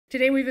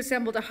Today we've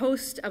assembled a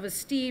host of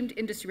esteemed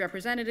industry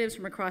representatives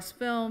from across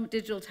film,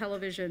 digital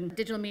television,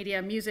 digital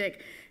media, music,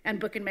 and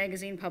book and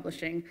magazine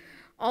publishing.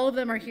 All of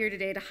them are here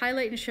today to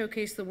highlight and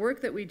showcase the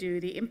work that we do,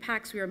 the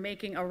impacts we are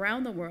making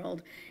around the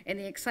world, and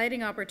the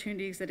exciting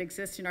opportunities that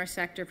exist in our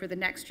sector for the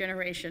next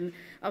generation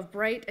of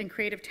bright and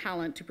creative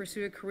talent to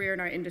pursue a career in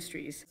our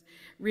industries.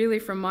 Really,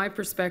 from my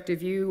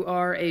perspective, you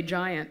are a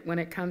giant when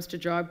it comes to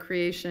job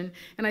creation,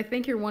 and I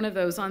think you're one of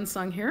those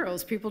unsung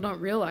heroes. People don't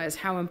realize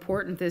how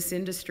important this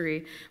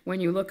industry, when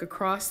you look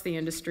across the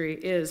industry,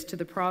 is to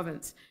the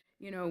province.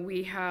 You know,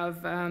 we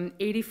have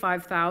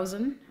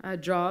 85,000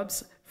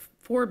 jobs,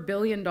 $4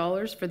 billion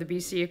for the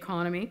BC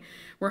economy.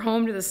 We're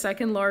home to the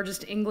second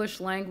largest English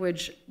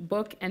language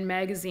book and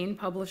magazine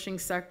publishing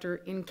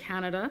sector in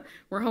Canada.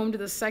 We're home to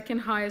the second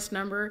highest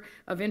number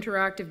of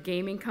interactive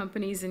gaming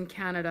companies in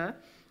Canada.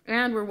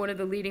 And we're one of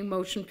the leading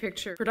motion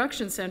picture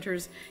production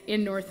centers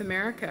in North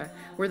America.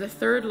 We're the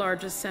third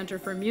largest center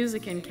for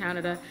music in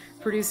Canada,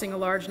 producing a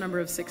large number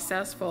of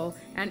successful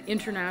and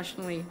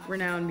internationally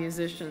renowned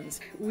musicians.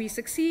 We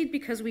succeed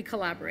because we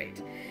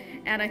collaborate.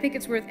 And I think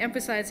it's worth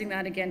emphasizing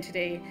that again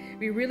today.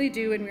 We really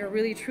do, and we are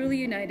really truly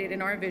united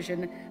in our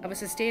vision of a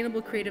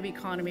sustainable creative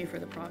economy for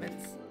the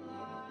province.